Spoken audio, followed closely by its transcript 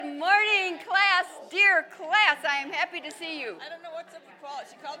dear class, I am happy to see you. I don't know what's up with Paula.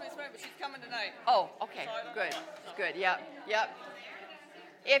 She called me this morning, but she's coming tonight. Oh, okay, good, good, yep.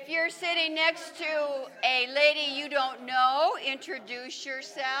 If you're sitting next to a lady you don't know, introduce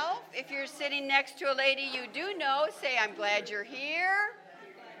yourself. If you're sitting next to a lady you do know, say, I'm glad you're here.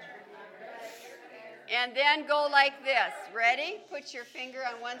 And then go like this. Ready? Put your finger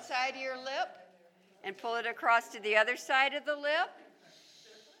on one side of your lip and pull it across to the other side of the lip.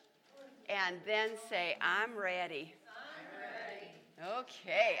 And then say, I'm ready.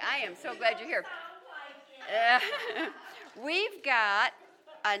 Okay, I am so glad you're here. We've got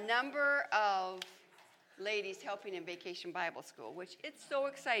a number of ladies helping in Vacation Bible School, which it's so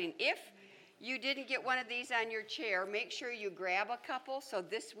exciting. If you didn't get one of these on your chair, make sure you grab a couple. So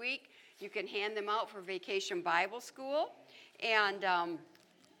this week you can hand them out for Vacation Bible School. And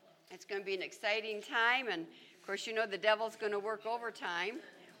it's going to be an exciting time. And, of course, you know the devil's going to work overtime.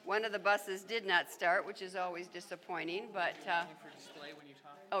 One of the buses did not start, which is always disappointing. But For display when you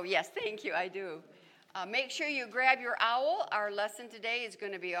talk. oh, yes, thank you, I do. Make sure you grab your owl. Our lesson today is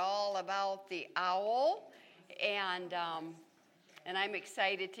going to be all about the owl. And I'm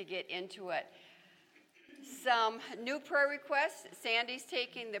excited to get into it. Some new prayer requests. Sandy's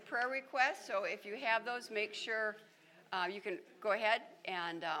taking the prayer requests. So if you have those, make sure you can go ahead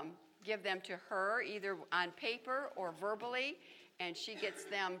and give them to her, either on paper or verbally. And she gets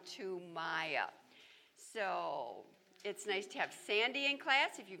them to Maya. So it's nice to have Sandy in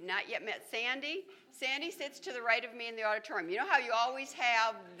class. If you've not yet met Sandy, Sandy sits to the right of me in the auditorium. You know how you always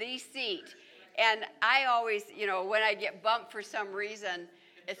have the seat? And I always, when I get bumped for some reason,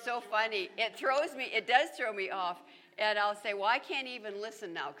 it's so funny. It does throw me off. And I'll say, well, I can't even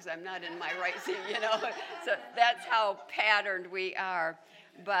listen now because I'm not in my right seat, So that's how patterned we are.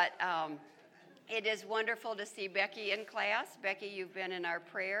 But it is wonderful to see Becky in class. Becky, you've been in our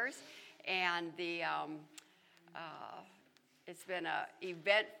prayers. And it's been a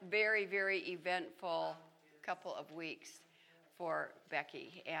very, very eventful couple of weeks for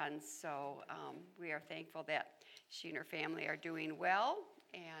Becky. And so we are thankful that she and her family are doing well.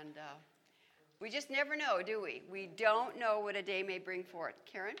 And we just never know, do we? We don't know what a day may bring forth.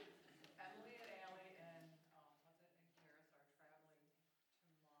 Karen? Emily and Allie and Karis are traveling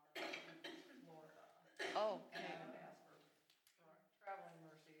tomorrow to Florida. Oh, okay. And asked for traveling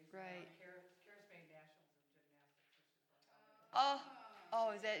mercies. Right. Karis made nationals in gymnastics, so she's going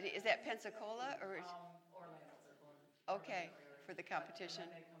to Is that Pensacola or is Orlando. They're going okay for the competition?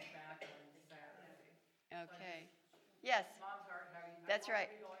 And then they come back on Saturday. Okay. Yes, Mom's heart heavy. that's right.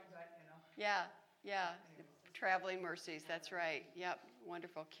 I want to be going, but Yeah. Traveling mercies. That's right. Yep.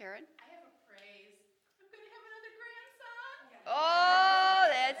 Wonderful. Karen? I have a praise. I'm going to have another grandson. Oh,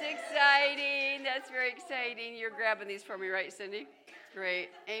 that's exciting. That's very exciting. You're grabbing these for me, right, Cindy?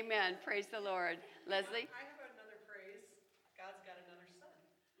 Great. Amen. Praise the Lord. Leslie? I have another praise. God's got another son.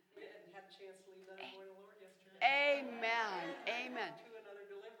 We didn't have a chance to leave that boy to the Lord yesterday. Amen. Amen. To another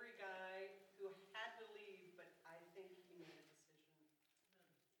delivery guy who had to leave, but I think he made a decision.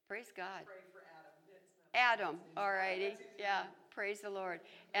 Praise God. Pray for Adam. It's not Adam. All righty. Yeah. Praise the Lord.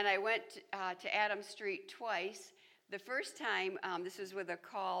 And I went to Adam Street twice. The first time, this was with a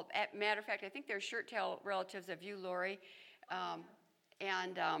call. Matter of fact, I think they're shirt tail relatives of you, Lori.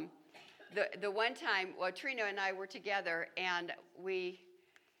 The one time, Trina and I were together, and we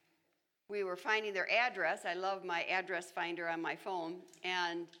were finding their address. I love my address finder on my phone,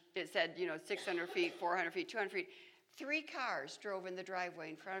 and it said, 600 feet, 400 feet, 200 feet. 3 cars drove in the driveway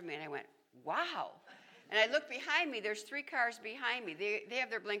in front of me, and I went, wow. And I looked behind me. There's 3 cars behind me. They have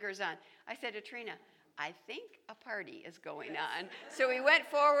their blinkers on. I said to Trina, I think a party is going on. So we went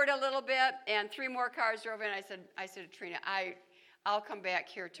forward a little bit, and 3 more cars drove in. I said to Trina, I'll come back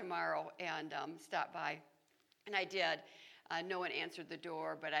here tomorrow and stop by. And I did. No one answered the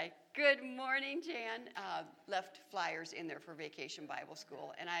door, but good morning, Jan, left flyers in there for Vacation Bible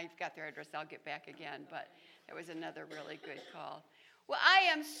School. And I've got their address. I'll get back again. But it was another really good call. Well,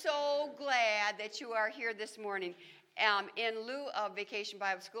 I am so glad that you are here this morning. In lieu of Vacation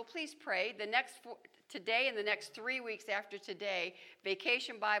Bible School, please pray. Today and the next 3 weeks after today,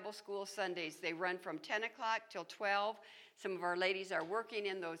 Vacation Bible School Sundays. They run from 10 o'clock till 12. Some of our ladies are working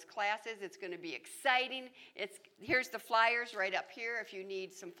in those classes. It's going to be exciting. Here's the flyers right up here if you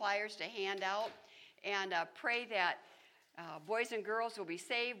need some flyers to hand out. And pray that boys and girls will be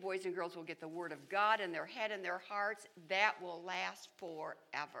saved. Boys and girls will get the Word of God in their head and their hearts. That will last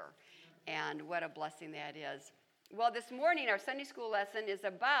forever. And what a blessing that is. Well, this morning our Sunday school lesson is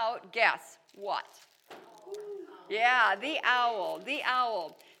about, guess what? Yeah, the owl.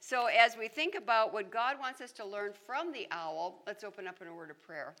 So as we think about what God wants us to learn from the owl, let's open up in a word of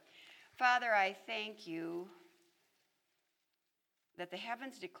prayer. Father, I thank you that the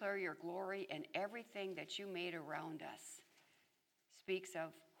heavens declare your glory, and everything that you made around us speaks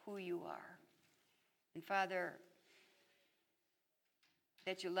of who you are. And Father,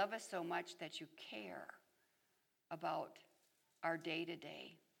 that you love us so much that you care about our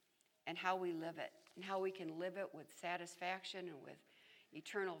day-to-day and how we live it, and how we can live it with satisfaction and with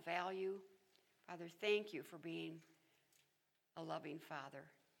eternal value. Father, thank you for being a loving Father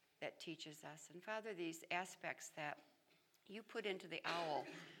that teaches us. And Father, these aspects that you put into the owl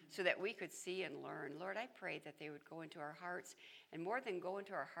so that we could see and learn, Lord, I pray that they would go into our hearts. And more than go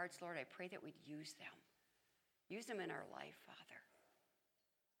into our hearts, Lord, I pray that we'd use them. Use them in our life, Father.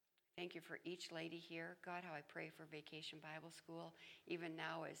 Thank you for each lady here. God, how I pray for Vacation Bible School, even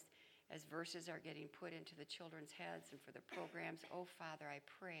now as verses are getting put into the children's heads and for the programs. Oh, Father, I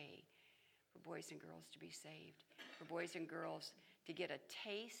pray for boys and girls to be saved, for boys and girls to get a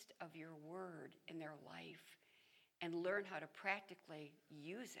taste of your word in their life and learn how to practically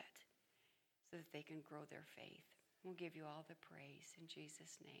use it so that they can grow their faith. We'll give you all the praise in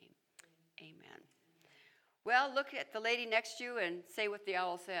Jesus' name. Amen. Well, look at the lady next to you and say what the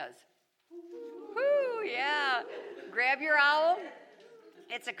owl says. Woo, yeah. Grab your owl.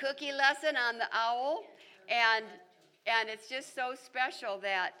 It's a cookie lesson on the owl. And it's just so special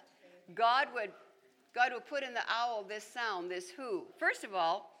that God would put in the owl this sound, this who. First of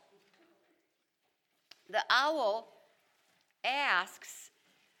all, the owl asks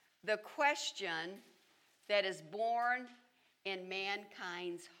the question that is born in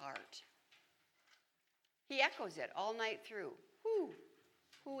mankind's heart. He echoes it all night through.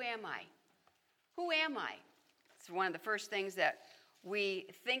 Who am I? Who am I? It's one of the first things that we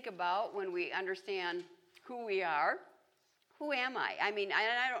think about when we understand who we are. Who am I? I mean,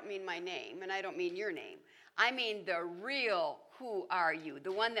 I don't mean my name, and I don't mean your name. I mean the real who are you,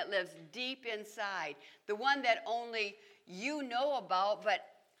 the one that lives deep inside, the one that only you know about, but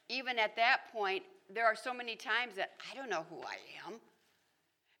even at that point, there are so many times that I don't know who I am.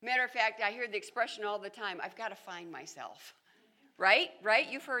 Matter of fact, I hear the expression all the time, I've got to find myself. Right?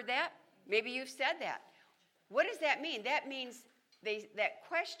 You've heard that? Maybe you've said that. What does that mean? That means that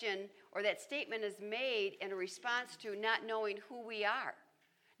question or that statement is made in a response to not knowing who we are.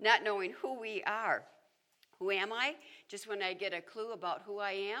 Not knowing who we are. Who am I? Just when I get a clue about who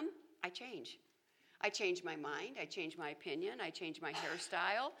I am, I change. I change my mind. I change my opinion. I change my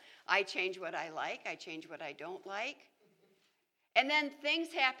hairstyle. I change what I like. I change what I don't like. And then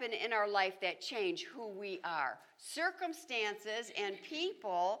things happen in our life that change who we are. Circumstances and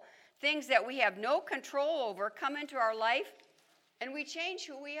people, things that we have no control over, come into our life, and we change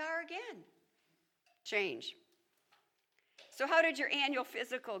who we are again. Change. So how did your annual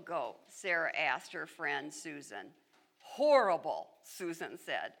physical go? Sarah asked her friend Susan. Horrible, Susan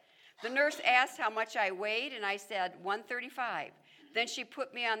said. The nurse asked how much I weighed, and I said 135. Then she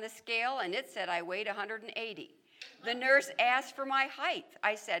put me on the scale, and it said I weighed 180. The nurse asked for my height.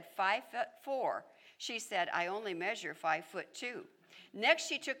 I said 5'4". She said, I only measure 5'2". Next,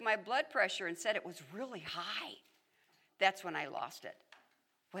 she took my blood pressure and said it was really high. That's when I lost it.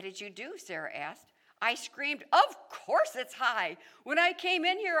 What did you do? Sarah asked. I screamed, of course it's high. When I came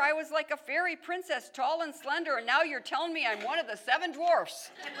in here, I was like a fairy princess, tall and slender, and now you're telling me I'm one of the 7 dwarfs.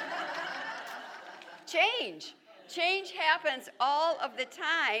 Change. Change happens all of the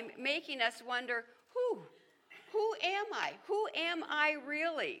time, making us wonder, who am I? Who am I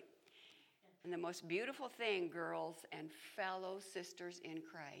really? And the most beautiful thing, girls and fellow sisters in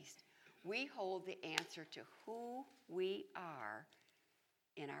Christ, we hold the answer to who we are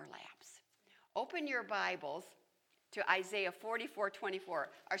in our laps. Open your Bibles to Isaiah 44:24.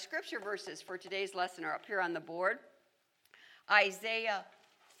 Our scripture verses for today's lesson are up here on the board. Isaiah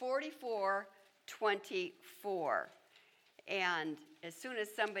 44:24. And as soon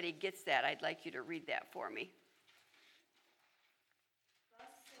as somebody gets that, I'd like you to read that for me.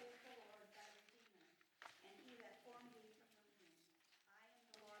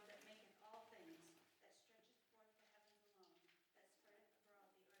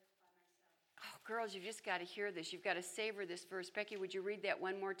 Girls, you've just got to hear this. You've got to savor this verse. Becky, would you read that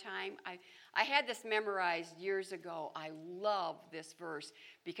one more time? I had this memorized years ago. I love this verse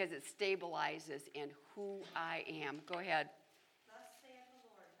because it stabilizes in who I am. Go ahead. Thus saith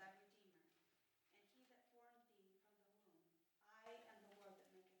the Lord, thy Redeemer, and he that formed thee from the womb. I am the Lord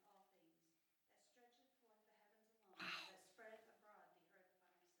that maketh all things, that stretcheth forth the heavens alone, that spreadeth abroad the earth by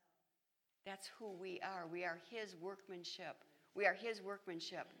myself. That's who we are. We are his workmanship. We are his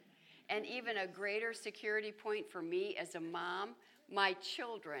workmanship. And even a greater security point for me as a mom, my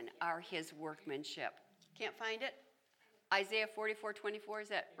children are his workmanship. Can't find it? Isaiah 44:24, is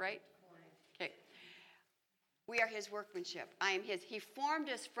that right? Okay. We are his workmanship. I am his. He formed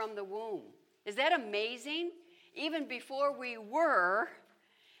us from the womb. Is that amazing? Even before we were,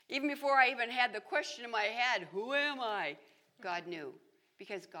 even before I even had the question in my head, who am I? God knew,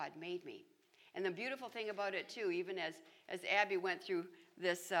 because God made me. And the beautiful thing about it, too, even as Abby went through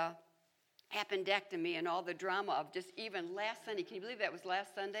this appendectomy and all the drama of just even last Sunday. Can you believe that was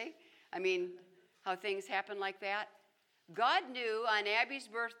last Sunday? I mean, how things happen like that. God knew on Abby's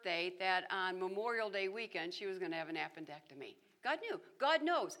birthday that on Memorial Day weekend she was going to have an appendectomy. God knew. God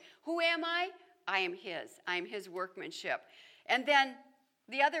knows. Who am I? I am his. I am his workmanship. And then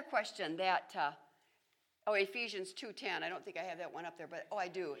the other question that, Ephesians 2:10. I don't think I have that one up there, but I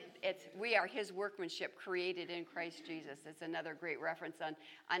do. It's we are his workmanship created in Christ Jesus. It's another great reference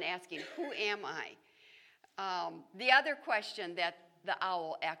on asking, who am I? The other question that the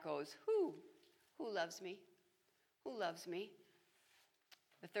owl echoes, who loves me? Who loves me?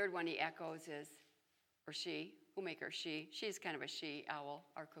 The third one he echoes is, or she, we'll make her she. She's kind of a she owl,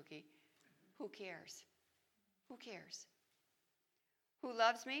 our Cookie. Who cares? Who cares? Who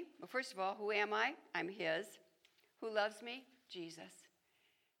loves me? Well, first of all, who am I? I'm his. Who loves me? Jesus.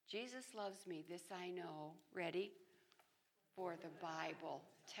 Jesus loves me. This I know. Ready? For the Bible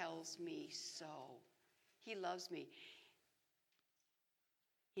tells me so. He loves me.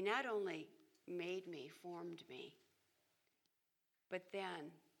 He not only made me, formed me, but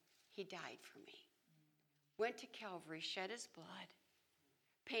then he died for me. Went to Calvary, shed his blood,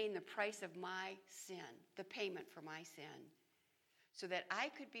 paying the price of my sin, the payment for my sin, so that I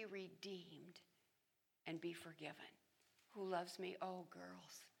could be redeemed and be forgiven. Who loves me? Oh,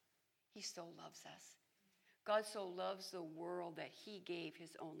 girls, he so loves us. God so loves the world that he gave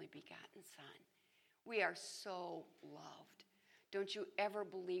his only begotten Son. We are so loved. Don't you ever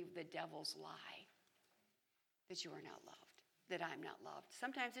believe the devil's lie that you are not loved, that I'm not loved.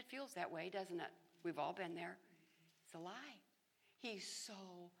 Sometimes it feels that way, doesn't it? We've all been there. It's a lie. He so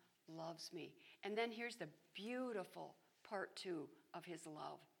loves me. And then here's the beautiful part 2 of his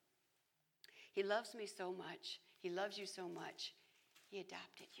love. He loves me so much. He loves you so much. He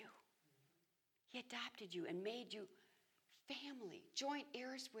adopted you. He adopted you and made you family, joint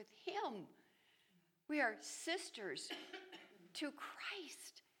heirs with him. We are sisters to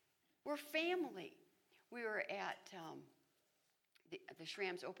Christ. We're family. We were at the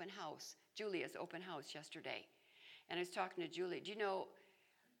Schramm's open house, Julia's open house yesterday. And I was talking to Julia. Do you know,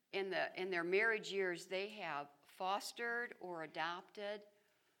 in their marriage years, they have fostered or adopted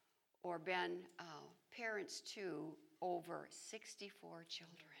or been parents to over 64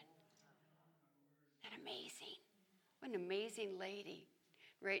 children. Isn't that amazing? What an amazing lady.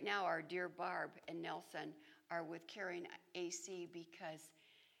 Right now, our dear Barb and Nelson are with Caring AC because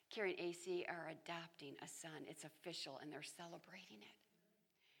Caring AC are adopting a son. It's official, and they're celebrating it.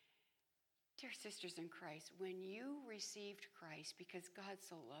 Dear sisters in Christ, when you received Christ, because God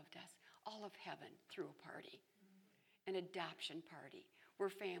so loved us, all of heaven threw a party, an adoption party. We're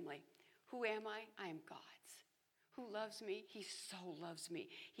family. Who am I? I am God's. Who loves me? He so loves me.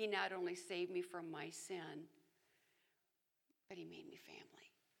 He not only saved me from my sin, but he made me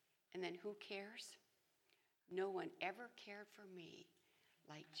family. And then who cares? No one ever cared for me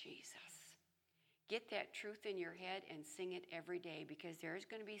like Jesus. Get that truth in your head and sing it every day, because there's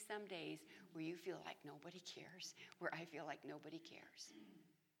going to be some days where you feel like nobody cares, where I feel like nobody cares.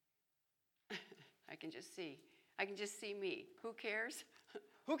 I can just see me. Who cares?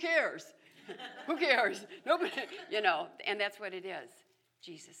 Who cares? Who cares? Nobody, and that's what it is.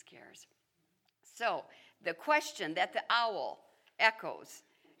 Jesus cares. So the question that the owl echoes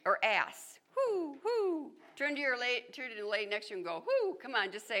or asks, who? Turn to the lady next to you and go, who? Come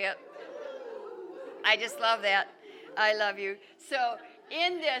on, just say it. I just love that. I love you. So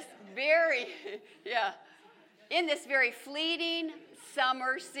in this very fleeting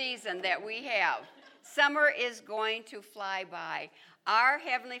summer season that we have, summer is going to fly by. Our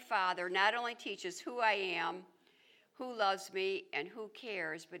Heavenly Father not only teaches who I am, who loves me, and who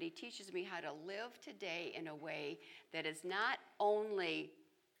cares, but he teaches me how to live today in a way that is not only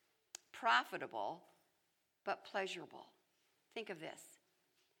profitable, but pleasurable. Think of this.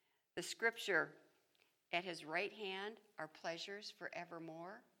 The scripture, at his right hand are pleasures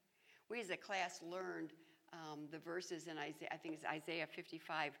forevermore. We as a class learned the verses in Isaiah, I think it's Isaiah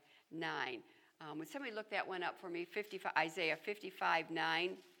 55:9. Would somebody look that one up for me? Isaiah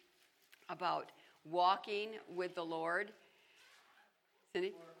 55:9, about walking with the Lord.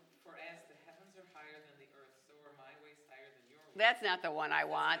 Cindy? For as the heavens are higher than the earth, so are my ways higher than your ways. That's not the one I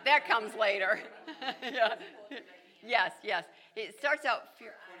want. That comes later. Yeah. Yes. It starts out,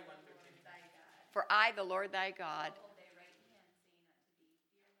 for I, the Lord thy God.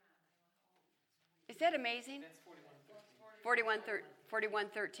 that amazing? That's 41:13.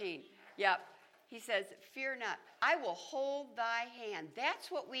 41:13. Yep. He says, fear not. I will hold thy hand. That's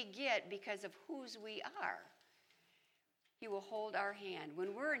what we get because of whose we are. He will hold our hand.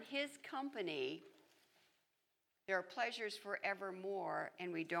 When we're in his company, there are pleasures forevermore,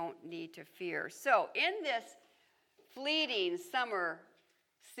 and we don't need to fear. So in this fleeting summer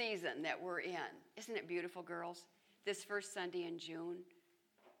season that we're in, isn't it beautiful, girls? This first Sunday in June.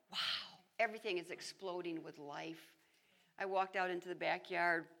 Wow. Everything is exploding with life. I walked out into the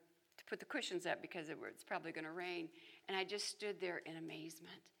backyard to put the cushions up because it's probably going to rain, and I just stood there in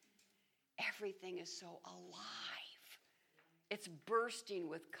amazement. Everything is so alive. It's bursting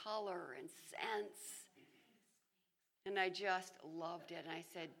with color and scents. And I just loved it. And I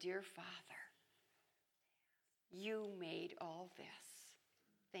said, dear Father, you made all this.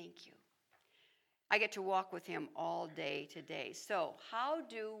 Thank you. I get to walk with him all day today. So how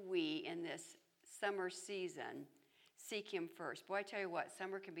do we, in this summer season, seek him first? Boy, I tell you what,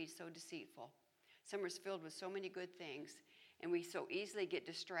 summer can be so deceitful. Summer's filled with so many good things, and we so easily get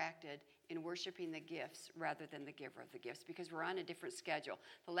distracted in worshiping the gifts rather than the giver of the gifts because we're on a different schedule.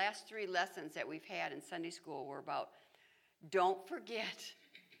 The last 3 lessons that we've had in Sunday school were about don't forget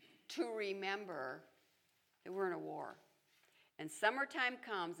to remember that we're in a war. And summertime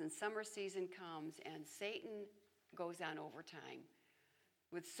comes and summer season comes and Satan goes on overtime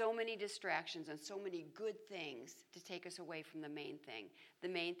with so many distractions and so many good things to take us away from the main thing. The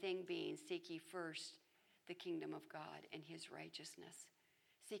main thing being seek ye first the kingdom of God and his righteousness.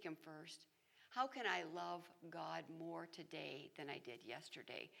 Seek him first. How can I love God more today than I did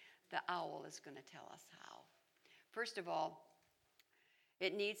yesterday? The owl is going to tell us how. First of all,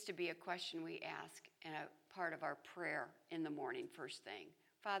 it needs to be a question we ask and a part of our prayer in the morning, first thing.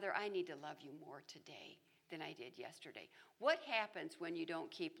 Father, I need to love you more today than I did yesterday. What happens when you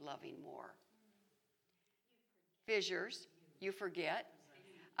don't keep loving more? Fissures, you forget.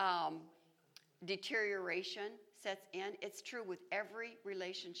 Deterioration sets in. It's true with every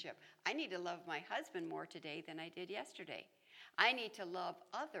relationship. I need to love my husband more today than I did yesterday. I need to love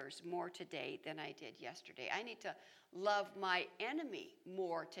others more today than I did yesterday. I need to love my enemy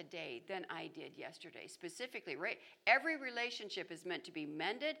more today than I did yesterday. Specifically, right? Every relationship is meant to be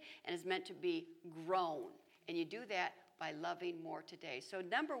mended and is meant to be grown. And you do that by loving more today. So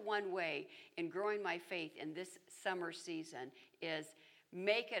number one way in growing my faith in this summer season is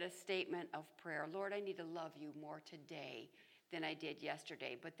make it a statement of prayer. Lord, I need to love you more today than I did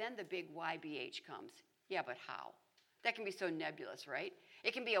yesterday. But then the big YBH comes. Yeah, but how? That can be so nebulous, right?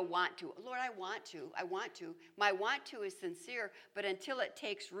 It can be a want to. Lord, I want to. I want to. My want to is sincere, but until it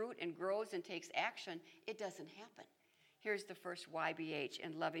takes root and grows and takes action, it doesn't happen. Here's the first YBH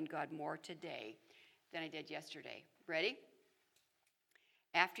in loving God more today than I did yesterday. Ready?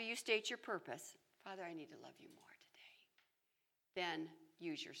 After you state your purpose, Father, I need to love you more today. Then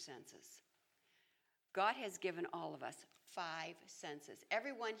use your senses. God has given all of us 5 senses.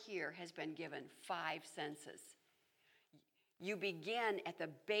 Everyone here has been given 5 senses. You begin at the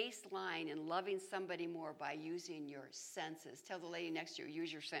baseline in loving somebody more by using your senses. Tell the lady next to you,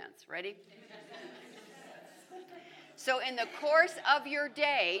 use your sense. Ready? So in the course of your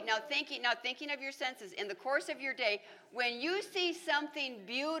day, now thinking of your senses, in the course of your day, when you see something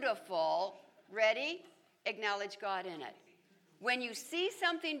beautiful, ready? Acknowledge God in it. When you see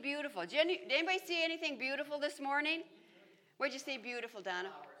something beautiful, did anybody see anything beautiful this morning? What'd you see beautiful, Donna?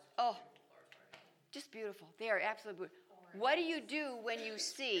 Oh, just beautiful. They are absolutely beautiful. What do when you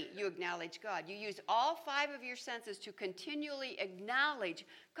see? You acknowledge God. You use all 5 of your senses to continually acknowledge,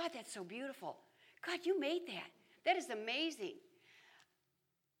 God, that's so beautiful. God, you made that. That is amazing.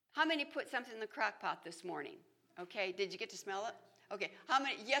 How many put something in the crock pot this morning? Okay, did you get to smell it? Okay, how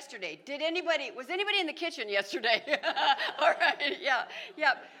many yesterday? Was anybody in the kitchen yesterday? All right, yeah.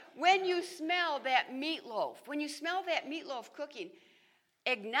 When you smell that meatloaf cooking,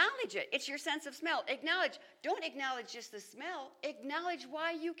 acknowledge it. It's your sense of smell. Acknowledge. Don't acknowledge just the smell. Acknowledge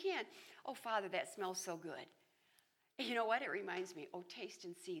why you can. Oh, Father, that smells so good. You know what? It reminds me, oh, taste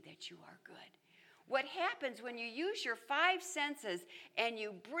and see that you are good. What happens when you use your 5 senses and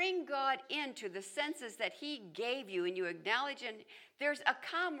you bring God into the senses that he gave you and you acknowledge, and there's a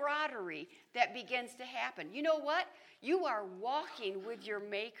camaraderie that begins to happen. You know what? You are walking with your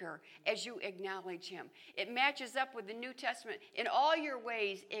Maker as you acknowledge him. It matches up with the New Testament. In all your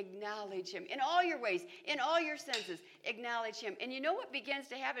ways, acknowledge him. In all your ways, in all your senses, acknowledge him. And you know what begins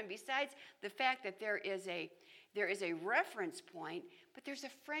to happen besides the fact that there is a reference point, but there's a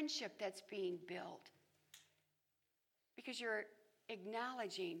friendship that's being built. Because you're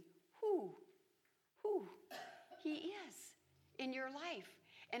acknowledging who he is in your life.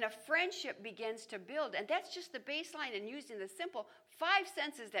 And a friendship begins to build. And that's just the baseline in using the simple 5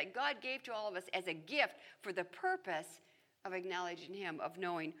 senses that God gave to all of us as a gift for the purpose of acknowledging him, of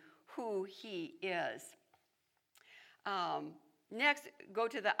knowing who he is. Next, go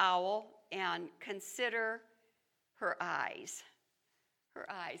to the owl and consider her eyes. Her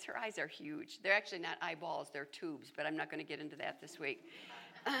eyes are huge. They're actually not eyeballs, they're tubes, but I'm not going to get into that this week.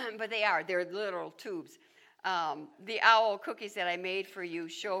 But they're literal tubes. The owl cookies that I made for you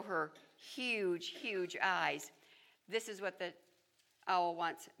show her huge, huge eyes. This is what the owl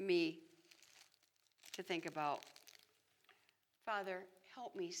wants me to think about. Father,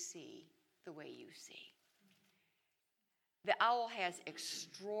 help me see the way you see. The owl has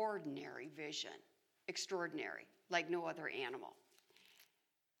extraordinary vision, extraordinary, like no other animal.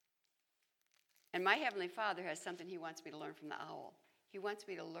 And my Heavenly Father has something he wants me to learn from the owl. He wants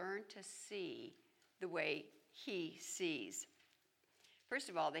me to learn to see the way he sees. First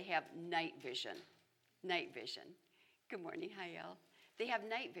of all, they have night vision. Night vision. Good morning. Hi, Elle. They have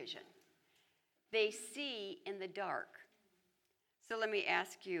night vision. They see in the dark. So let me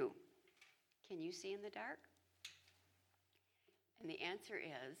ask you, can you see in the dark? And the answer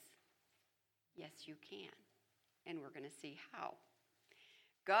is, yes, you can. And we're going to see how.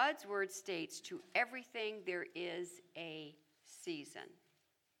 God's word states, to everything there is a season.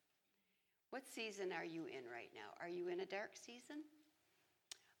 What season are you in right now? Are you in a dark season?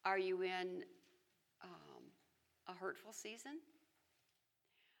 Are you in a hurtful season?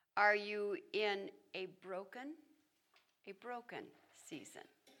 Are you in a broken season?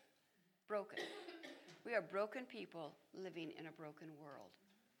 Broken. We are broken people living in a broken world.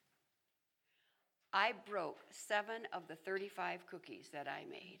 I broke 7 of the 35 cookies that I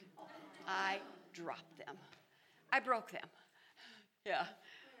made. I dropped them. I broke them. Yeah.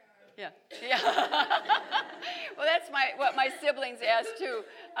 Well, that's what my siblings asked too.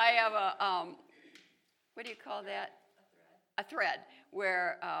 I have a, what do you call that? A thread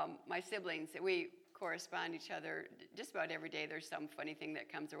where my siblings, we correspond each other just about every day. There's some funny thing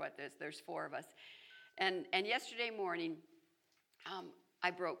that comes or what. There's 4 of us. And yesterday morning, I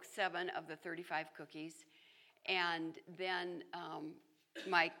broke 7 of the 35 cookies. And then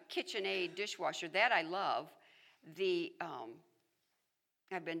my KitchenAid dishwasher, that I love,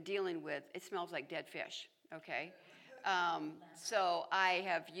 I've been dealing with, it smells like dead fish, okay? So I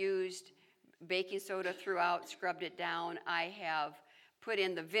have used baking soda throughout, scrubbed it down. I have put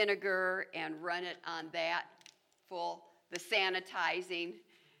in the vinegar and run it on that full, the sanitizing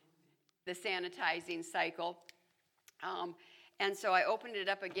cycle. And so I opened it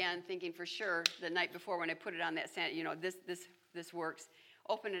up again, thinking for sure the night before when I put it on that this works.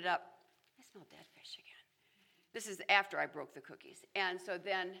 Open it up, I smell dead fish again. This is after I broke the cookies. And so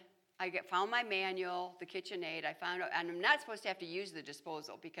then I found my manual, the KitchenAid. I found out, and I'm not supposed to have to use the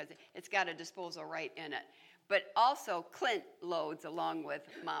disposal because it's got a disposal right in it. But also Clint loads along with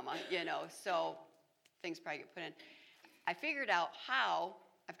Mama, so things probably get put in. I figured out how.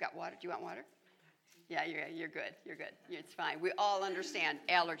 I've got water. Do you want water? Yeah, you're good. You're good. It's fine. We all understand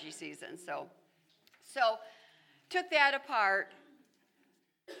allergy season. So took that apart,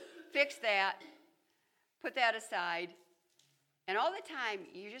 fixed that, put that aside, and all the time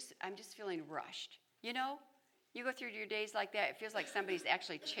I'm just feeling rushed. You go through your days like that. It feels like somebody's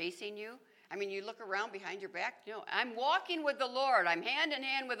actually chasing you. I mean, you look around behind your back. I'm walking with the Lord. I'm hand in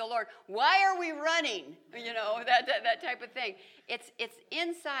hand with the Lord. Why are we running? That type of thing. It's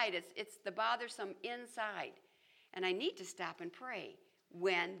inside. It's the bothersome inside. And I need to stop and pray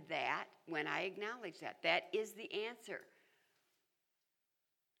when I acknowledge that. That is the answer.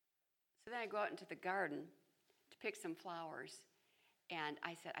 So then I go out into the garden to pick some flowers. And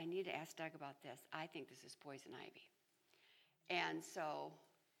I said, I need to ask Doug about this. I think this is poison ivy. And so...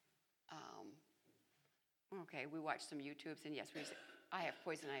 okay, we watched some YouTubes, and yes, I have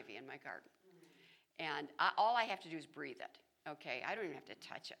poison ivy in my garden. And all I have to do is breathe it, okay? I don't even have to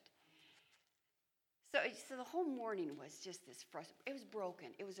touch it. So the whole morning was just this frustrating. It was broken.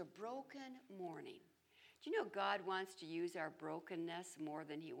 It was a broken morning. Do you know God wants to use our brokenness more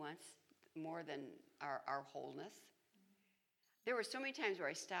than our wholeness? There were so many times where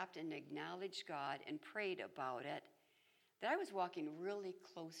I stopped and acknowledged God and prayed about it, that I was walking really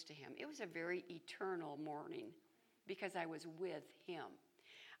close to him. It was a very eternal morning because I was with him.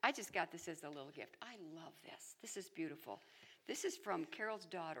 I just got this as a little gift. I love this. This is beautiful. This is from Carol's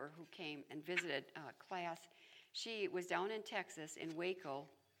daughter who came and visited class. She was down in Texas, in Waco,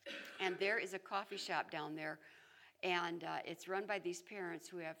 and there is a coffee shop down there, and it's run by these parents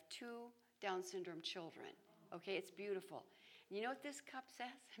who have 2 Down syndrome children. Okay, it's beautiful. You know what this cup says?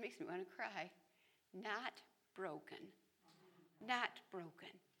 It makes me want to cry. Not broken. not broken.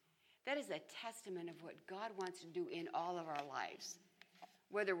 That is a testament of what God wants to do in all of our lives.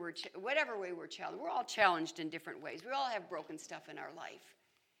 Whether whatever way we're challenged, we're all challenged in different ways. We all have broken stuff in our life.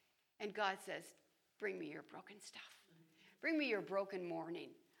 And God says, bring me your broken stuff. Bring me your broken morning.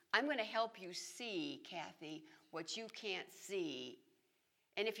 I'm going to help you see, Kathy, what you can't see.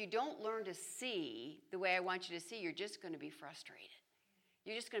 And if you don't learn to see the way I want you to see, you're just going to be frustrated.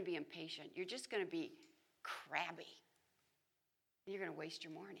 You're just going to be impatient. You're just going to be crabby. You're going to waste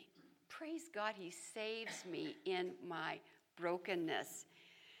your morning. Praise God, he saves me in my brokenness.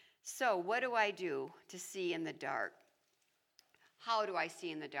 So what do I do to see in the dark? How do I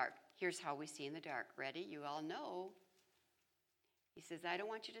see in the dark? Here's how we see in the dark. Ready? You all know. He says, I don't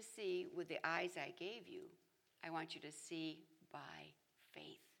want you to see with the eyes I gave you. I want you to see by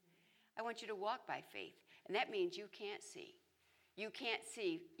faith. I want you to walk by faith. And that means you can't see. You can't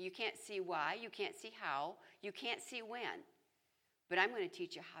see. You can't see why. You can't see how. You can't see when. But I'm going to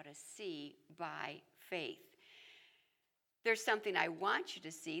teach you how to see by faith. There's something I want you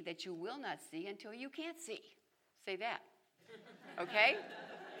to see that you will not see until you can't see. Say that. Okay?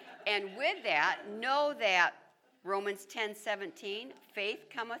 And with that, know that Romans 10:17, faith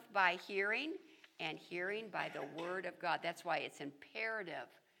cometh by hearing, and hearing by the word of God. That's why it's imperative,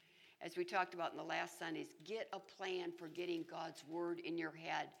 as we talked about in the last Sundays, get a plan for getting God's word in your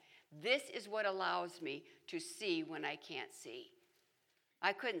head. This is what allows me to see when I can't see.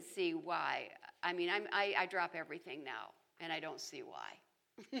 I couldn't see why. I mean, I drop everything now, and I don't see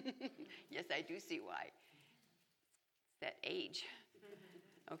why. Yes, I do see why. It's that age.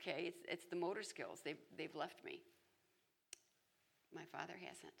 Okay, it's the motor skills. They've left me. My father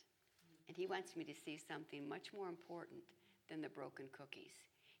hasn't. And he wants me to see something much more important than the broken cookies.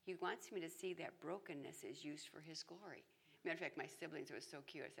 He wants me to see that brokenness is used for his glory. Matter of fact, my siblings, it was so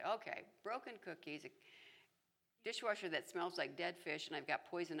cute. I said, okay, broken cookies, a dishwasher that smells like dead fish, and I've got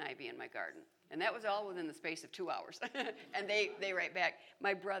poison ivy in my garden. And that was all within the space of 2 hours. And they write back.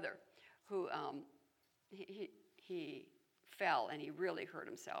 My brother, who he fell and he really hurt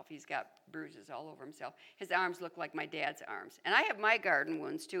himself. He's got bruises all over himself. His arms look like my dad's arms. And I have my garden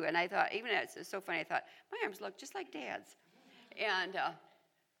wounds too. And I thought, even it's so funny, I thought, my arms look just like Dad's. And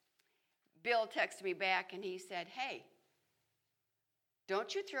Bill texted me back and he said, hey,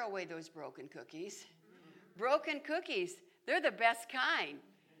 don't you throw away those broken cookies. Broken cookies, they're the best kind.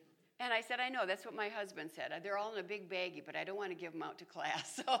 And I said, I know, that's what my husband said. They're all in a big baggie, but I don't want to give them out to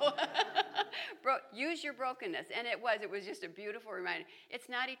class. So use your brokenness. And it was just a beautiful reminder. It's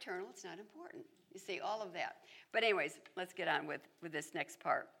not eternal, it's not important. You see, all of that. But anyways, let's get on with this next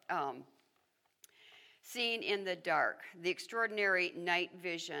part. Seeing in the dark, the extraordinary night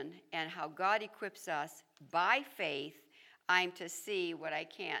vision, and how God equips us by faith, I'm to see what I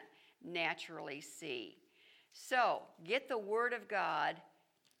can't naturally see. So, get the Word of God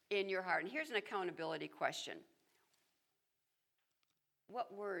in your heart. And here's an accountability question.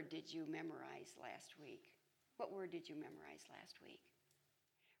 What word did you memorize last week? What word did you memorize last week?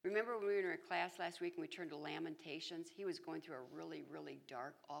 Remember when we were in class last week and we turned to Lamentations? He was going through a really, really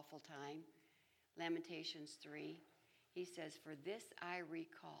dark, awful time. Lamentations 3. He says, for this I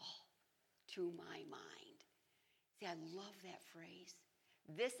recall to my mind. See, I love that phrase.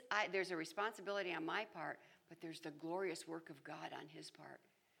 There's a responsibility on my part, but there's the glorious work of God on his part.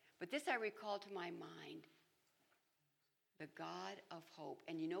 But this I recall to my mind, the God of hope.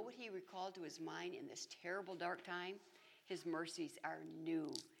 And you know what he recalled to his mind in this terrible dark time? His mercies are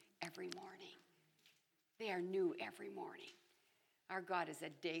new every morning. They are new every morning. Our God is a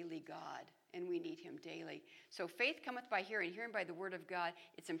daily God, and we need him daily. So faith cometh by hearing, hearing by the word of God.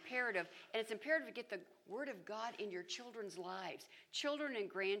 It's imperative, and it's imperative to get the word of God in your children's lives, children and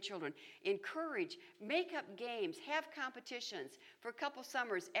grandchildren. Encourage, make up games, have competitions. For a couple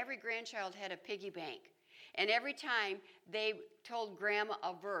summers, every grandchild had a piggy bank. And every time they told grandma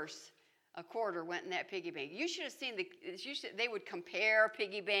a verse, a quarter went in that piggy bank. You should have seen they would compare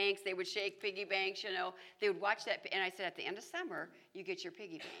piggy banks. They would shake piggy banks, you know. They would watch that. And I said, at the end of summer, you get your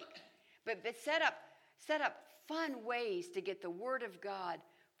piggy bank. But set up fun ways to get the Word of God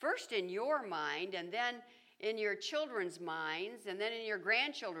first in your mind, and then in your children's minds, and then in your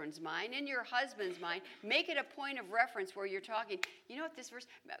grandchildren's mind, in your husband's mind. Make it a point of reference where you're talking. You know what this verse?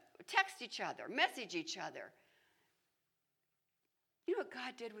 Text each other, message each other. You know what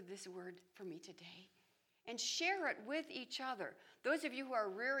God did with this word for me today? And share it with each other. Those of you who are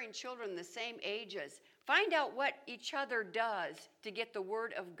rearing children the same ages, find out what each other does to get the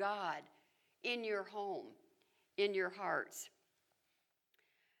word of God in your home, in your hearts.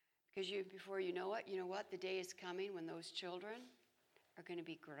 Because before you know what? The day is coming when those children are going to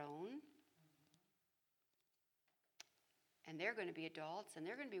be grown. And they're going to be adults, and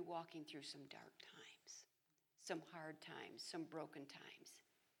they're going to be walking through some dark times, some hard times, some broken times.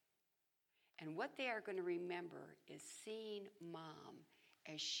 And what they are going to remember is seeing Mom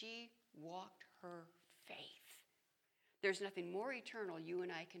as she walked her faith. There's nothing more eternal you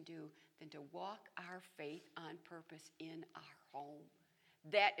and I can do than to walk our faith on purpose in our home.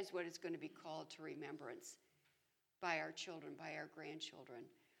 That is what is going to be called to remembrance by our children, by our grandchildren,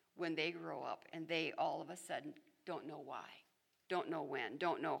 when they grow up and they all of a sudden don't know why, don't know when,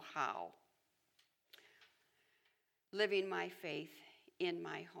 don't know how. Living my faith in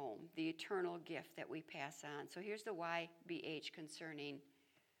my home, the eternal gift that we pass on. So here's the YBH concerning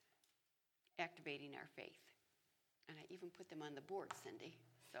activating our faith. And I even put them on the board, Cindy.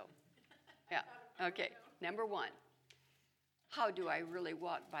 So, yeah. Okay. Number one, how do I really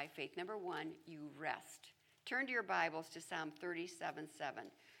walk by faith? Number one, you rest. Turn to your Bibles to Psalm 37:7.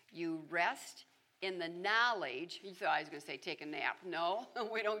 You rest in the knowledge. You thought I was going to say take a nap. No,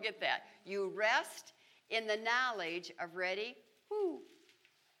 we don't get that. You rest in the knowledge of, ready?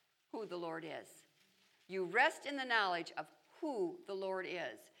 Who the Lord is. You rest in the knowledge of who the Lord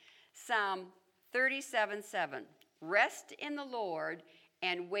is. Psalm 37:7. Rest in the Lord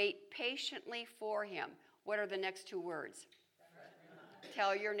and wait patiently for him. What are the next two words?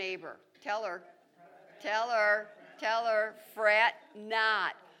 Tell your neighbor. Tell her. Tell her. Tell her. Fret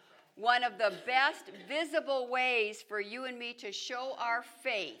not. One of the best visible ways for you and me to show our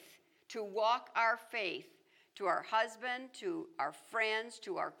faith, to walk our faith, to our husband, to our friends,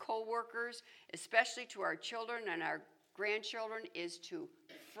 to our co-workers, especially to our children and our grandchildren, is to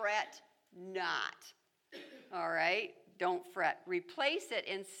fret not. All right? Don't fret. Replace it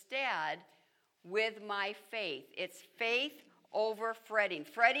instead with my faith. It's faith over fretting.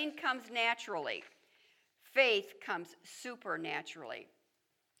 Fretting comes naturally. Faith comes supernaturally.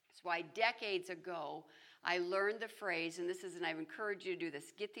 That's why decades ago I learned the phrase, and I've encouraged you to do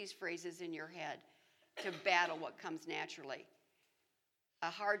this, get these phrases in your head to battle what comes naturally. A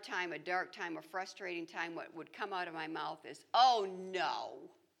hard time, a dark time, a frustrating time, what would come out of my mouth is, oh no,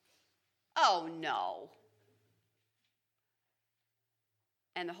 oh no.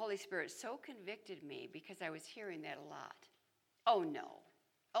 And the Holy Spirit so convicted me because I was hearing that a lot. Oh no,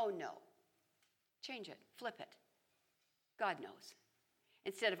 oh no. Change it, flip it. God knows.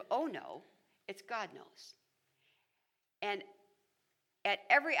 Instead of oh no, it's God knows. And at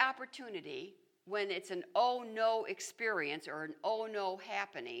every opportunity, when it's an oh no experience or an oh no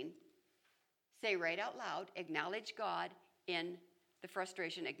happening, say right out loud, acknowledge God in the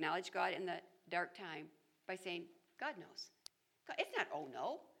frustration, acknowledge God in the dark time by saying, God knows. It's not oh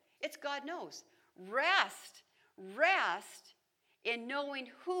no, it's God knows. Rest in knowing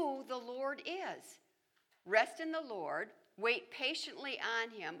who the Lord is. Rest in the Lord, wait patiently on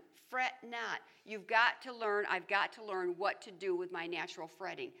him, fret not. I've got to learn what to do with my natural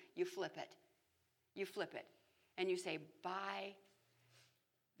fretting. You flip it. You flip it. And you say, by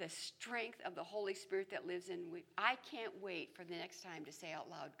the strength of the Holy Spirit that lives in me, I can't wait for the next time to say out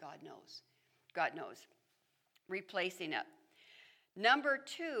loud, God knows. God knows. Replacing it. Number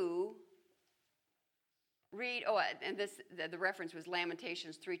two, the reference was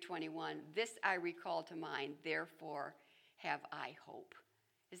Lamentations 3:21. This I recall to mind, therefore have I hope.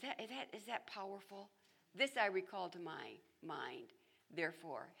 Is that powerful? This I recall to my mind,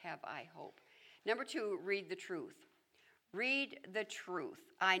 therefore have I hope. Number two, read the truth. Read the truth.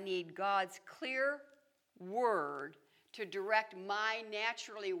 I need God's clear word to direct my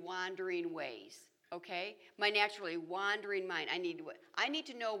naturally wandering ways. Okay? My naturally wandering mind. I need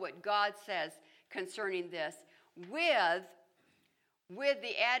to know what God says concerning this with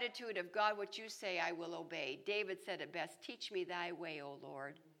the attitude of, God, what you say I will obey. David said it best, teach me thy way, O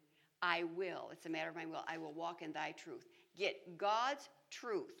Lord. I will. It's a matter of my will. I will walk in thy truth. Get God's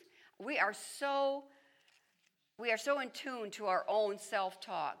truth. We are so in tune to our own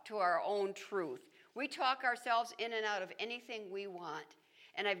self-talk, to our own truth. We talk ourselves in and out of anything we want.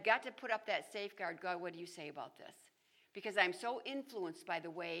 And I've got to put up that safeguard. God, what do you say about this? Because I'm so influenced by the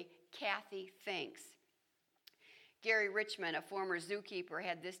way Kathy thinks. Gary Richmond, a former zookeeper,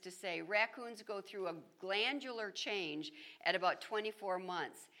 had this to say: raccoons go through a glandular change at about 24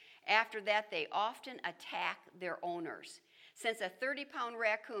 months. After that, they often attack their owners. Since a 30-pound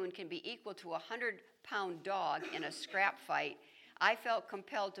raccoon can be equal to a 100-pound dog in a scrap fight, I felt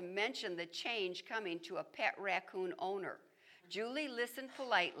compelled to mention the change coming to a pet raccoon owner. Julie listened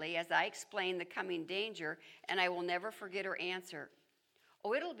politely as I explained the coming danger, and I will never forget her answer.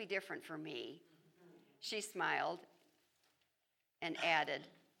 Oh, it'll be different for me. She smiled and added,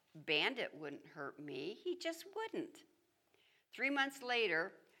 Bandit wouldn't hurt me. He just wouldn't. 3 months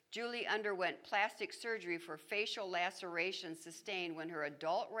later, Julie underwent plastic surgery for facial lacerations sustained when her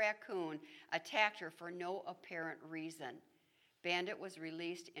adult raccoon attacked her for no apparent reason. Bandit was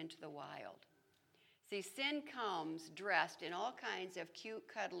released into the wild. See, sin comes dressed in all kinds of cute,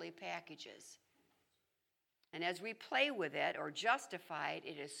 cuddly packages. And as we play with it or justify it,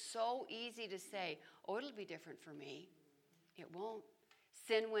 it is so easy to say, oh, it'll be different for me. It won't.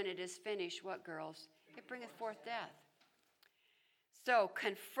 Sin, when it is finished, what, girls? It bringeth forth death. So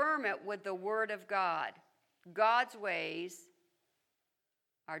confirm it with the Word of God. God's ways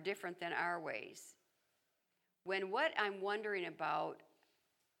are different than our ways. When what I'm wondering about,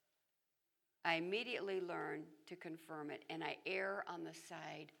 I immediately learn to confirm it, and I err on the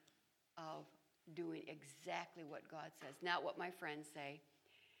side of doing exactly what God says, not what my friends say,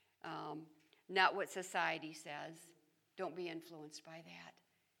 not what society says. Don't be influenced by that.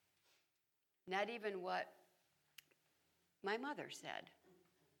 Not even what my mother said.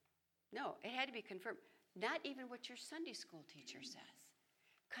 No, it had to be confirmed. Not even what your Sunday school teacher says.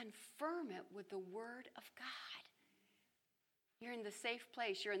 Confirm it with the Word of God. You're in the safe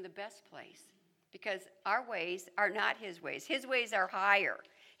place. You're in the best place. Because our ways are not His ways. His ways are higher.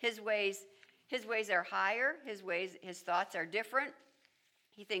 His ways are higher. His thoughts are different.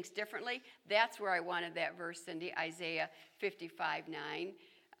 He thinks differently. That's where I wanted that verse, Cindy, Isaiah 55:9.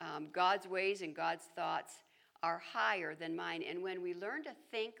 God's ways and God's thoughts are higher than mine. And when we learn to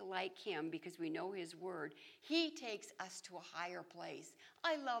think like Him, because we know His Word, He takes us to a higher place.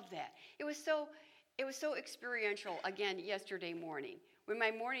 I love that. It was so experiential, again, yesterday morning, when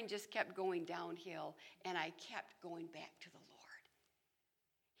my morning just kept going downhill, and I kept going back to the Lord.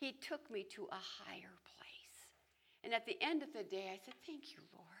 He took me to a higher place. And at the end of the day, I said, thank you,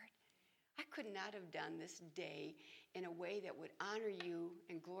 Lord. I could not have done this day in a way that would honor you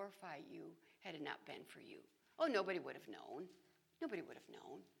and glorify you had it not been for you. Oh, nobody would have known. Nobody would have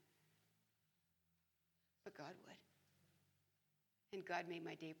known. But God would. And God made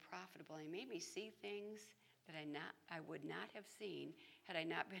my day profitable. He made me see things that I would not have seen had I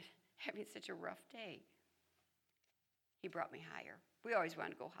not been having such a rough day. He brought me higher. We always want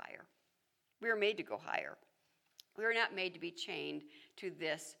to go higher. We were made to go higher. We were not made to be chained to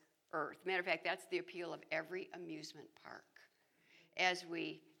this earth. Matter of fact, that's the appeal of every amusement park. As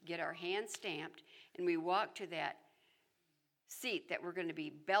we get our hands stamped and we walk to that seat that we're going to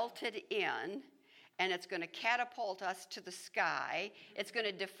be belted in, and it's going to catapult us to the sky. It's going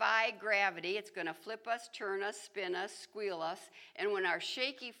to defy gravity. It's going to flip us, turn us, spin us, squeal us. And when our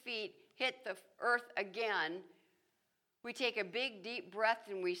shaky feet hit the earth again, we take a big, deep breath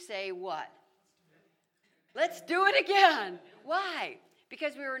and we say, what? Let's do it again. Why?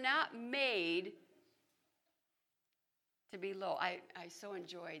 Because we were not made to be low. I so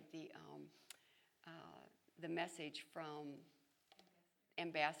enjoyed the message from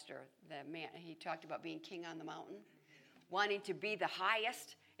Ambassador, the man. He talked about being king on the mountain, wanting to be the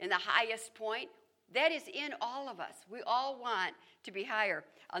highest in the highest point. That is in all of us. We all want to be higher.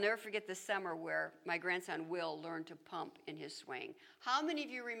 I'll never forget the summer where my grandson Will learned to pump in his swing. How many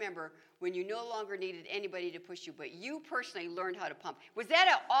of you remember when you no longer needed anybody to push you, but you personally learned how to pump? Was that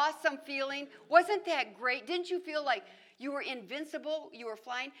an awesome feeling? Wasn't that great? Didn't you feel like you were invincible? You were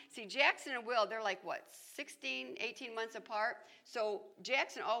flying? See, Jackson and Will, they're like, what, 16, 18 months apart? So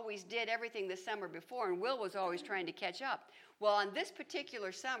Jackson always did everything the summer before, and Will was always trying to catch up. Well, on this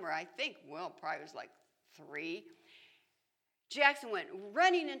particular summer, I think Will probably was like 3. Jackson went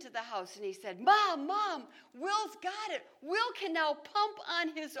running into the house and he said, Mom, Will's got it. Will can now pump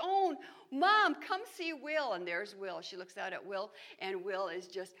on his own. Mom, come see Will. And there's Will. She looks out at Will, and Will is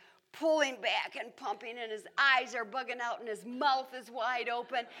just pulling back and pumping, and his eyes are bugging out and his mouth is wide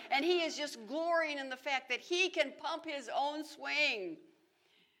open, and he is just glorying in the fact that he can pump his own swing.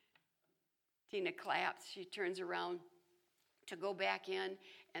 Tina claps. She turns around to go back in,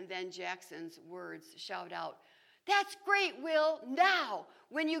 and then Jackson's words shout out, That's great, Will. Now,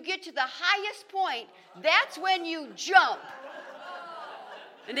 when you get to the highest point, that's when you jump.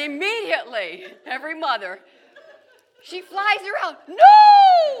 And immediately, every mother, she flies around. No!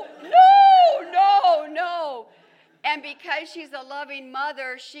 And because she's a loving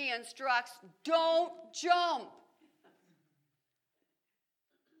mother, she instructs, don't jump.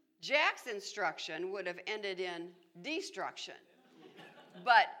 Jack's instruction would have ended in destruction.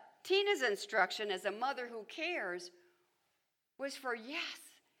 But Tina's instruction as a mother who cares was for, yes,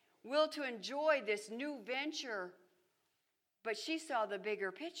 Will to enjoy this new venture. But she saw the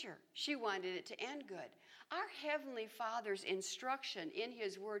bigger picture. She wanted it to end good. Our Heavenly Father's instruction in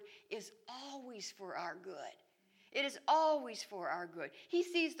His Word is always for our good. It is always for our good. He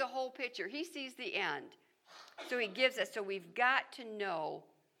sees the whole picture. He sees the end. So He gives us. So we've got to know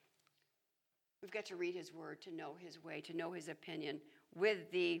We've got to read his word to know his way, to know his opinion,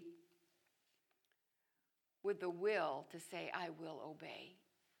 with the will to say, I will obey,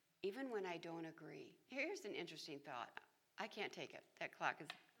 even when I don't agree. Here's an interesting thought. I can't take it. That clock is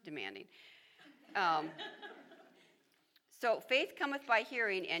demanding. So faith cometh by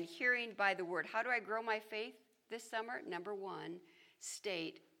hearing, and hearing by the word. How do I grow my faith this summer? Number one,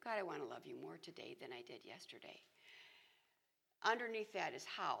 state, God, I want to love you more today than I did yesterday. Underneath that is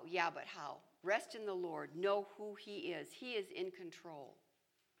how. Yeah, but how? Rest in the Lord. Know who he is. He is in control.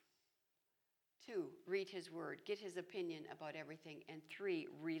 2, read his word. Get his opinion about everything. And 3,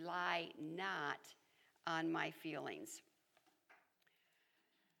 rely not on my feelings.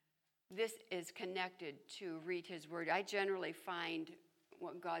 This is connected to read his word. I generally find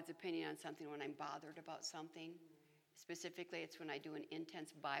what God's opinion on something when I'm bothered about something. Specifically, it's when I do an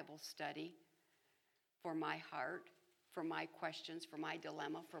intense Bible study for my heart, for my questions, for my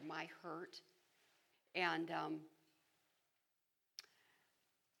dilemma, for my hurt. And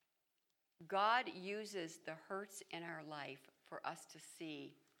God uses the hurts in our life for us to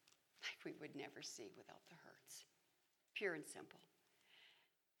see like we would never see without the hurts. Pure and simple.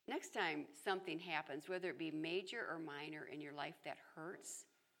 Next time something happens, whether it be major or minor in your life that hurts,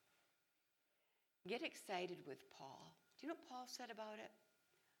 get excited with Paul. Do you know what Paul said about it?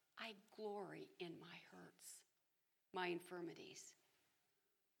 I glory in my hurts, my infirmities,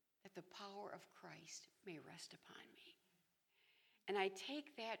 that the power of Christ may rest upon me. And I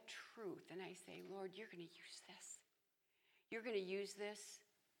take that truth and I say, Lord, you're going to use this. You're going to use this,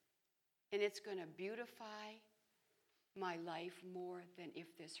 and it's going to beautify my life more than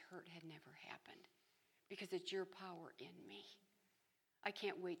if this hurt had never happened, because it's your power in me. I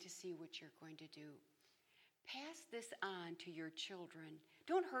can't wait to see what you're going to do. Pass this on to your children.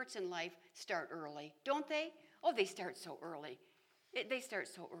 Don't hurts in life start early, don't they? Oh, they start so early. They start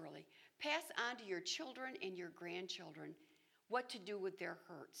so early. Pass on to your children and your grandchildren what to do with their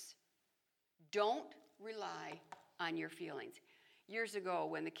hurts. Don't rely on your feelings. Years ago,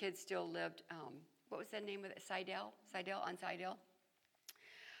 when the kids still lived, what was the name of it? Seidel on Seidel.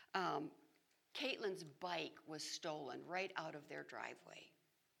 Caitlin's bike was stolen right out of their driveway.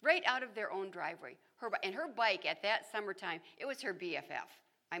 Right out of their own driveway. And her bike at that summertime, it was her BFF.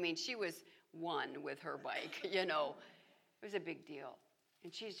 I mean, she was one with her bike, you know. It was a big deal.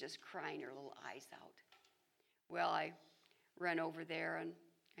 And she's just crying her little eyes out. Well, I run over there and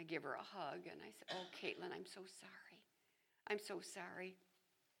I give her a hug and I said, oh, Caitlin, I'm so sorry. I'm so sorry.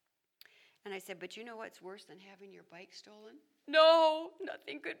 And I said, but you know what's worse than having your bike stolen? No,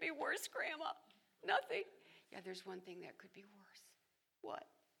 nothing could be worse, Grandma. Nothing. Yeah, there's one thing that could be worse. What?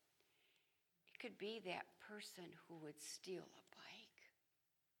 It could be that person who would steal a bike.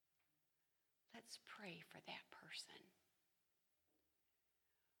 Let's pray for that person.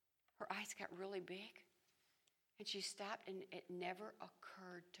 Her eyes got really big, and she stopped, and it never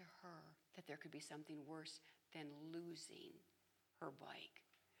occurred to her that there could be something worse than losing her bike.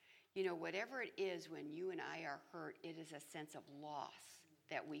 You know, whatever it is when you and I are hurt, it is a sense of loss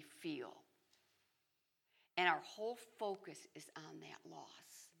that we feel. And our whole focus is on that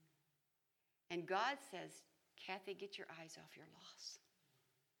loss. And God says, Kathy, get your eyes off your loss.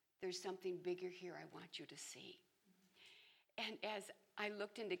 There's something bigger here I want you to see. And as I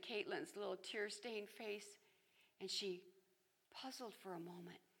looked into Caitlin's little tear-stained face, and she puzzled for a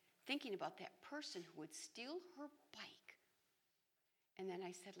moment, thinking about that person who would steal her bike. And then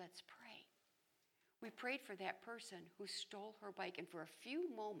I said, let's pray. We prayed for that person who stole her bike, and for a few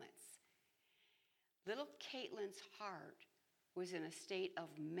moments, little Caitlin's heart was in a state of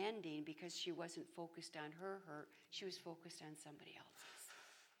mending because she wasn't focused on her hurt. She was focused on somebody else's.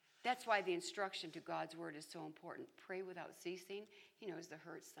 That's why the instruction to God's word is so important. Pray without ceasing. He knows the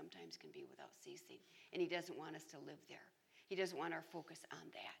hurts sometimes can be without ceasing, and he doesn't want us to live there. He doesn't want our focus on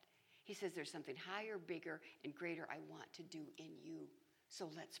that. He says there's something higher, bigger, and greater I want to do in you. So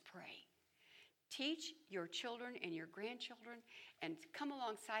let's pray. Teach your children and your grandchildren, and come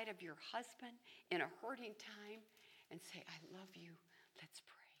alongside of your husband in a hurting time and say, I love you. Let's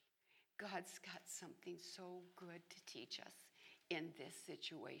pray. God's got something so good to teach us in this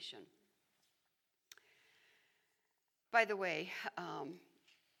situation. By the way,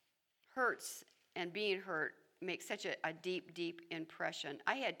 hurts and being hurt makes such a deep, deep impression.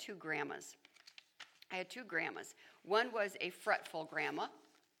 I had two grandmas. One was a fretful grandma.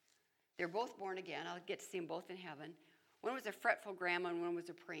 They're both born again. I'll get to see them both in heaven. One was a fretful grandma and one was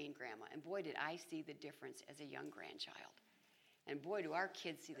a praying grandma. And boy, did I see the difference as a young grandchild. And boy, do our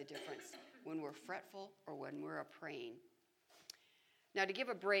kids see the difference when we're fretful or when we're a praying. Now, to give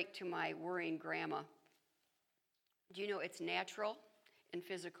a break to my worrying grandma, do you know it's natural? and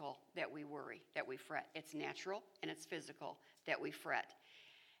physical that we worry, that we fret. It's natural and it's physical that we fret.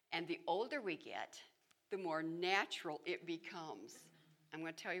 And the older we get, the more natural it becomes. I'm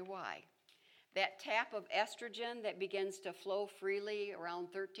going to tell you why. That tap of estrogen that begins to flow freely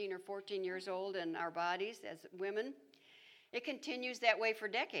around 13 or 14 years old in our bodies as women, it continues that way for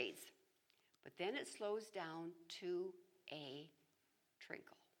decades. But then it slows down to a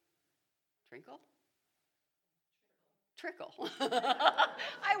trickle. Trickle? Trickle.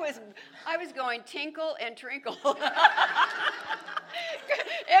 I was going tinkle and trinkle.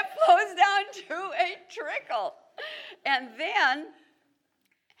 It flows down to a trickle. And then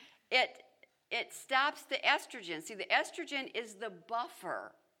it stops the estrogen. See, the estrogen is the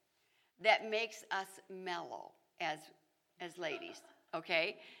buffer that makes us mellow as ladies,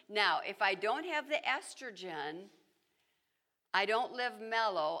 okay? Now, if I don't have the estrogen, I don't live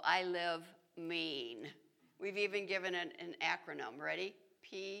mellow, I live mean. We've even given an acronym. Ready?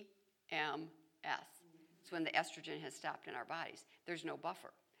 PMS. It's when the estrogen has stopped in our bodies. There's no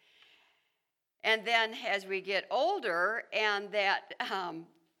buffer. And then as we get older and that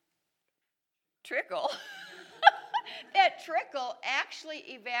trickle, that trickle actually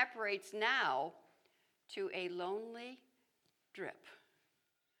evaporates now to a lonely drip.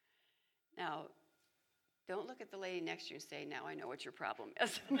 Now, don't look at the lady next to you and say, now I know what your problem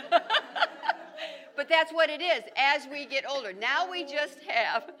is. But that's what it is as we get older. Now we just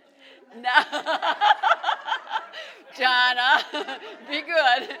have, Jonna, be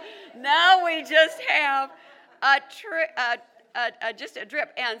good. Now we just have just a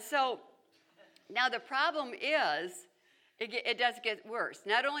drip. And so now the problem is, it does get worse.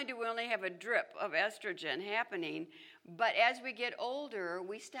 Not only do we only have a drip of estrogen happening, but as we get older,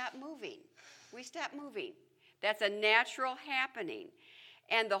 we stop moving. We stop moving. That's a natural happening.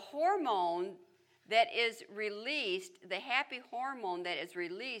 And the hormone that is released, the happy hormone that is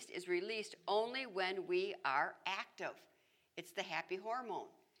released only when we are active. It's the happy hormone.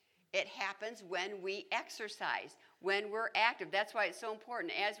 It happens when we exercise, when we're active. That's why it's so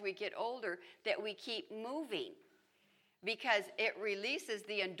important as we get older that we keep moving, because it releases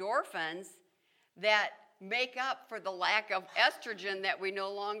the endorphins that make up for the lack of estrogen that we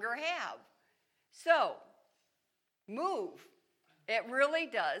no longer have. So, move. It really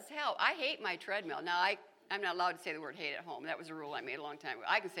does help. I hate my treadmill. Now, I'm not allowed to say the word hate at home. That was a rule I made a long time ago.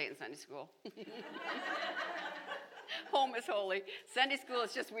 I can say it in Sunday school. Home is holy. Sunday school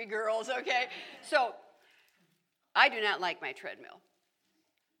is just we girls, okay? So, I do not like my treadmill.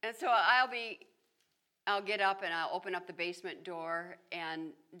 And so I'll get up and I'll open up the basement door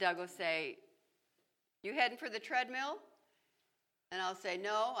and Doug will say, "You heading for the treadmill?" And I'll say,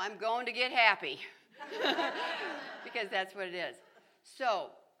 "No, I'm going to get happy." Because that's what it is. So,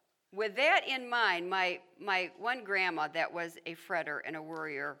 with that in mind, my one grandma that was a fretter and a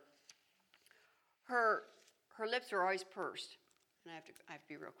worrier, her lips were always pursed. And I have to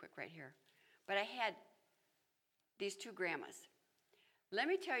be real quick right here. But I had these two grandmas. Let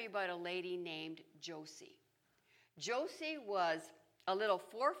me tell you about a lady named Josie. Josie was a little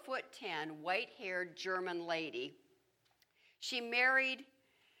 4'10", white-haired German lady. She married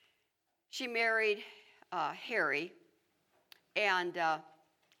Harry, and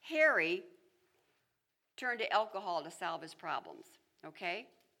Harry turned to alcohol to solve his problems, okay?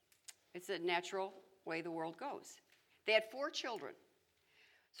 It's a natural way the world goes. They had 4 children.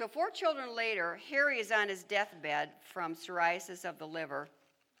 So 4 children later, Harry is on his deathbed from cirrhosis of the liver,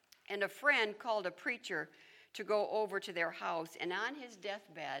 and a friend called a preacher to go over to their house, and on his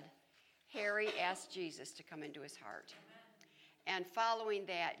deathbed, Harry asked Jesus to come into his heart. And following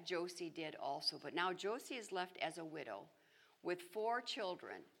that, Josie did also. But now Josie is left as a widow with 4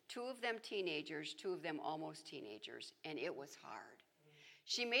 children, 2 of them teenagers, 2 of them almost teenagers, and it was hard.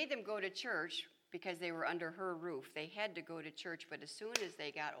 She made them go to church because they were under her roof. They had to go to church, but as soon as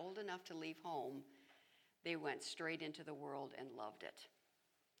they got old enough to leave home, they went straight into the world and loved it.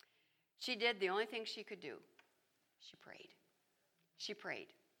 She did the only thing she could do. She prayed. She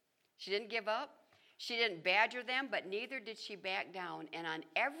prayed. She didn't give up. She didn't badger them, but neither did she back down. And on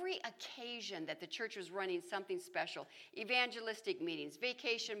every occasion that the church was running something special, evangelistic meetings,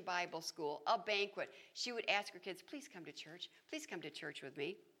 vacation Bible school, a banquet, she would ask her kids, "Please come to church. Please come to church with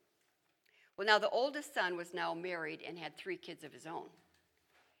me." Well, now the oldest son was now married and had 3 kids of his own.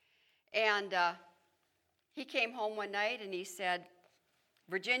 And he came home one night and he said,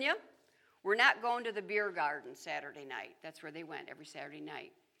 "Virginia, we're not going to the beer garden Saturday night." That's where they went every Saturday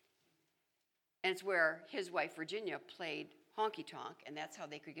night. And it's where his wife, Virginia, played honky-tonk, and that's how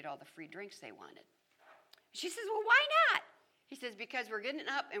they could get all the free drinks they wanted. She says, "Well, why not?" He says, "Because we're getting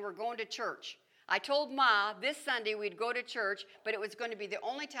up and we're going to church. I told Ma this Sunday we'd go to church, but it was going to be the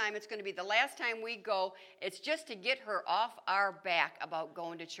only time, it's going to be the last time we go. It's just to get her off our back about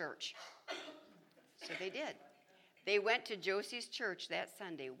going to church. So they did. They went to Josie's church that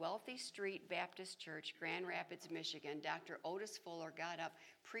Sunday, Wealthy Street Baptist Church, Grand Rapids, Michigan. Dr. Otis Fuller got up,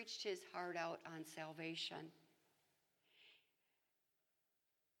 preached his heart out on salvation.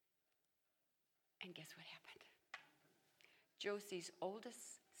 And guess what happened? Josie's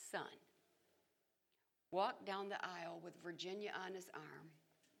oldest son walked down the aisle with Virginia on his arm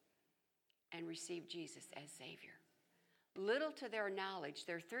and received Jesus as Savior. Little to their knowledge,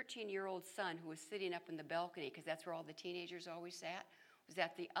 their 13-year-old son, who was sitting up in the balcony, because that's where all the teenagers always sat, was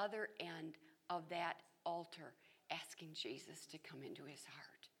at the other end of that altar asking Jesus to come into his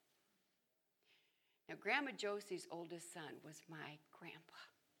heart. Now, Grandma Josie's oldest son was my grandpa.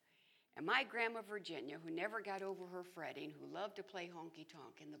 And my Grandma Virginia, who never got over her fretting, who loved to play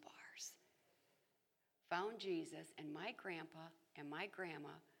honky-tonk in the bars, found Jesus, and my grandpa and my grandma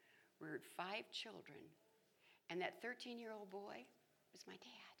reared 5 children. And that 13-year-old boy was my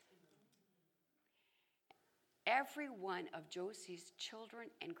dad. Every one of Josie's children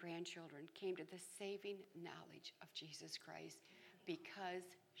and grandchildren came to the saving knowledge of Jesus Christ because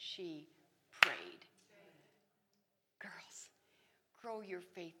she prayed. Girls, grow your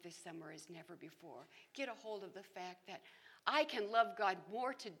faith this summer as never before. Get a hold of the fact that I can love God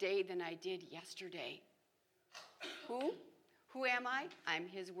more today than I did yesterday. Who? Who am I? I'm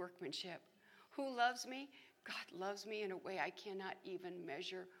his workmanship. Who loves me? God loves me in a way I cannot even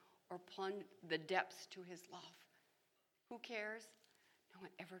measure or plumb the depths to his love. Who cares? No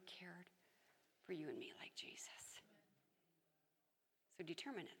one ever cared for you and me like Jesus. So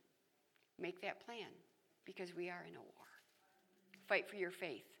determine it. Make that plan, because we are in a war. Fight for your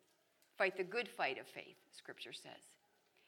faith. Fight the good fight of faith, Scripture says.